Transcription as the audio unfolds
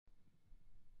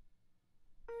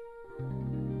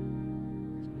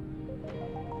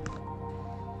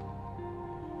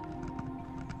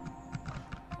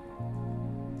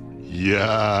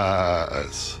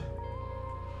Yes.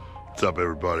 What's up,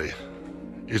 everybody?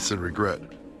 Instant regret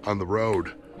on the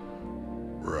road.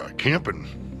 We're camping,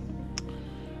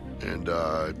 and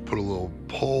I put a little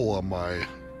poll on my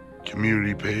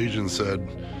community page and said,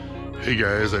 hey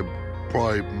guys, I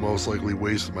probably most likely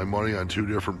wasted my money on 2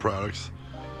 different products.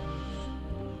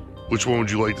 Which one would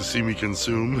you like to see me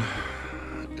consume?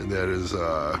 And that is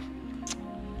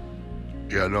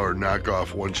another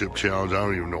knockoff one chip challenge. I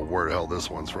don't even know where the hell this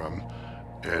one's from.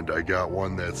 And I got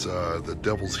one that's the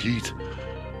Devil's Heat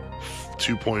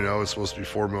 2.0. It's supposed to be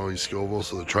 4 million Scoville,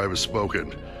 so the tribe has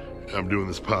spoken. And I'm doing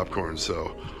this popcorn,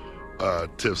 so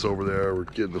Tiff's over there. We're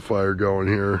getting the fire going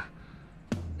here.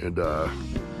 And we're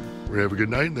gonna have a good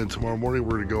night, and then tomorrow morning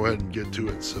we're gonna go ahead and get to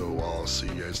it. So I'll see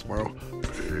you guys tomorrow.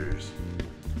 Peace.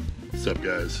 What's up,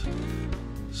 guys?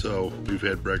 So we've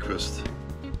had breakfast.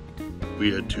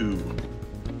 We had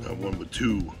one with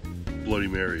 2 Bloody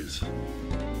Marys. So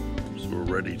we're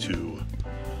ready to,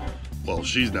 well,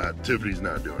 Tiffany's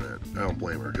not doing it. I don't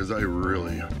blame her, because I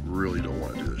really, really don't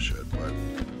want to do this shit. But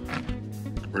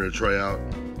we're gonna try out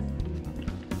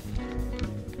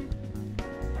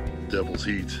Devil's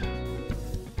Heat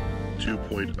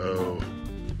 2.0.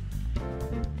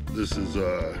 This is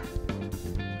a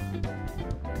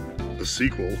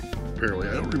sequel, apparently.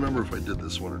 I don't remember if I did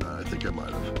this one or not. I think I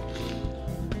might have.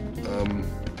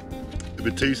 If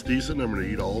it tastes decent, I'm gonna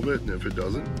eat all of it, and if it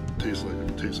doesn't, tastes like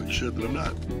shit, then I'm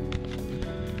not.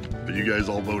 But you guys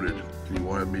all voted, and you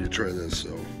wanted me to try this, so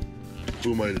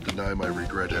who am I to deny my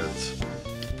regret heads?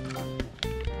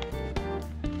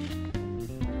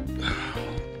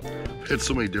 I've had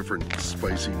so many different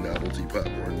spicy novelty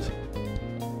popcorns.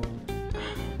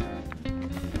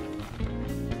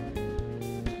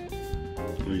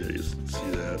 Oh yeah, you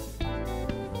see that? So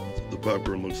the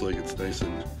popcorn looks like it's nice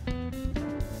and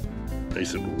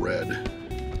red.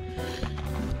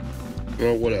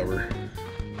 Well, whatever.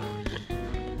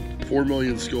 4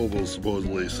 million Scoville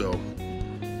supposedly, so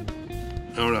I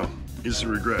don't know.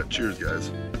 Instant regret. Cheers,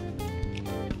 guys.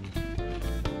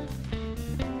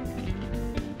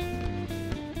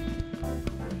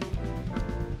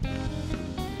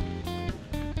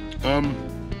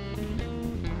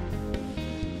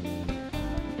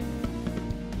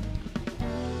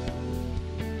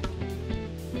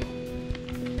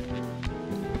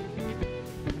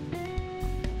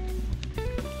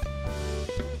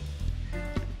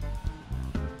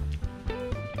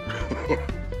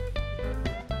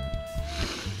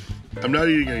 I'm not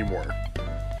eating anymore.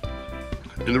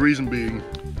 And the reason being,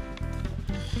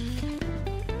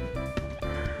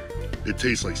 it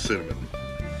tastes like cinnamon.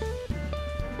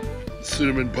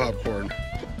 Cinnamon popcorn.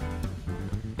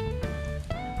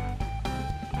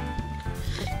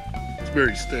 It's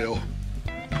very stale.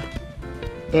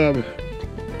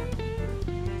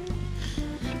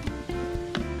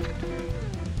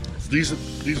 It's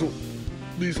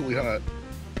decently hot.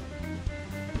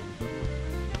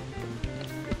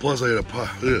 Plus I had a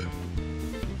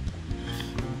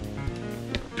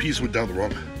piece went down the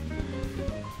wrong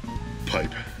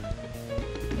pipe.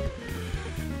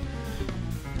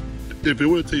 If it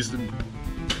would have tasted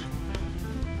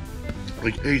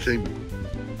like anything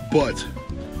but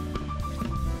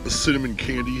a cinnamon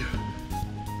candy,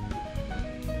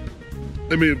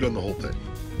 I may have done the whole thing.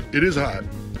 It is hot.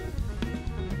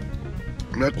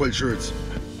 I'm not quite sure it's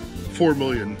 4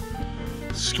 million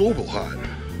Scoville hot,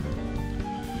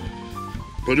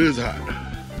 but it is hot.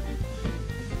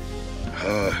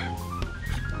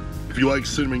 If you like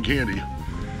cinnamon candy,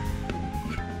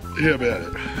 have at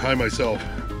it. I myself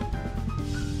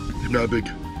am not a big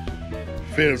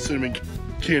fan of cinnamon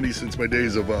candy since my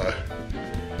days of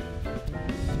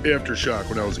Aftershock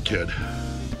when I was a kid,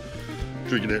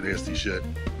 drinking that nasty shit.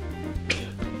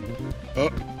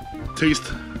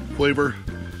 Taste, flavor,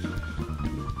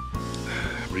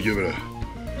 I'm gonna give it a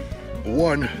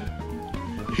 1.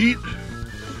 Heat,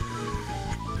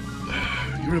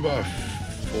 give it about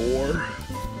 4,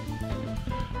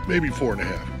 maybe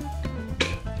 4.5.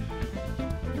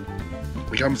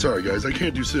 Like, I'm sorry guys, I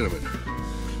can't do cinnamon.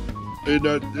 I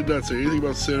did not say anything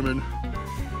about cinnamon.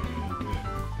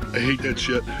 I hate that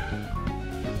shit.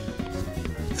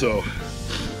 So,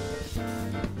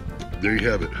 there you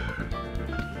have it.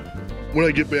 When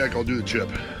I get back, I'll do the chip.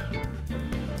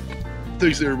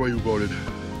 Thanks to everybody who voted.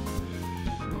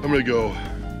 I'm gonna go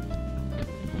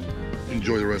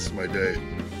enjoy the rest of my day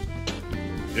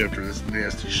after this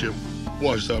nasty shit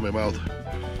washes out of my mouth.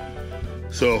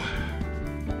 So,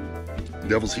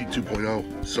 Devil's Heat 2.0,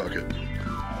 suck it.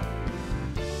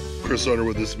 Chris Hunter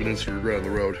with this been Instant Regret on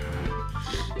the road.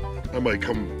 I might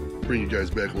come bring you guys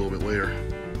back a little bit later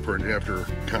for an after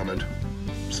comment,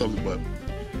 something, but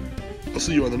I'll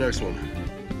see you on the next one.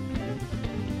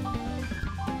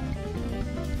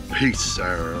 Peace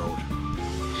out.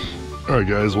 Alright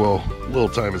guys, well, a little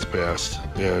time has passed,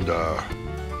 and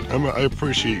I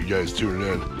appreciate you guys tuning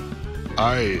in.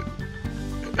 I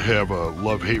have a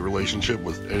love-hate relationship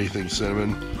with anything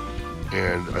cinnamon,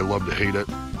 and I love to hate it.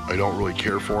 I don't really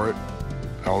care for it.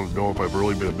 I don't know if I've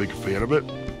really been a big fan of it.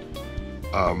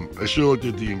 I should have looked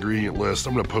at the ingredient list.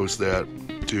 I'm going to post that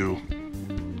too.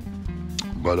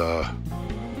 But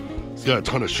it's got a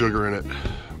ton of sugar in it.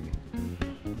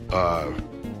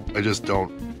 I just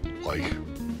don't like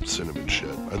cinnamon shit.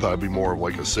 I thought it'd be more of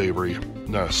like a savory,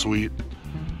 not a sweet.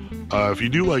 If you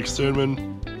do like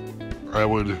cinnamon, I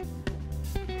would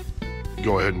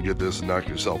go ahead and get this and knock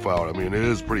yourself out. I mean, it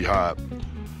is pretty hot.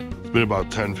 It's been about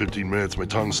 10-15 minutes. My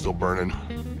tongue's still burning.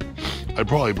 I'd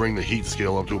probably bring the heat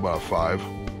scale up to about a 5.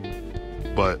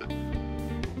 But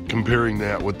comparing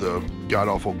that with the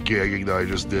god-awful gagging that I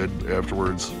just did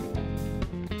afterwards,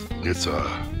 it's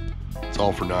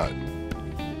all for naught.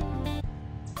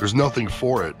 There's nothing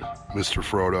for it, Mr.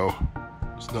 Frodo.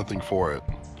 There's nothing for it.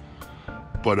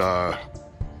 But,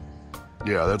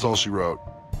 yeah, that's all she wrote.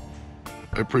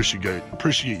 I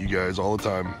appreciate you guys all the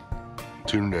time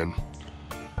tuning in.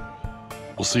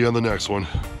 We'll see you on the next one.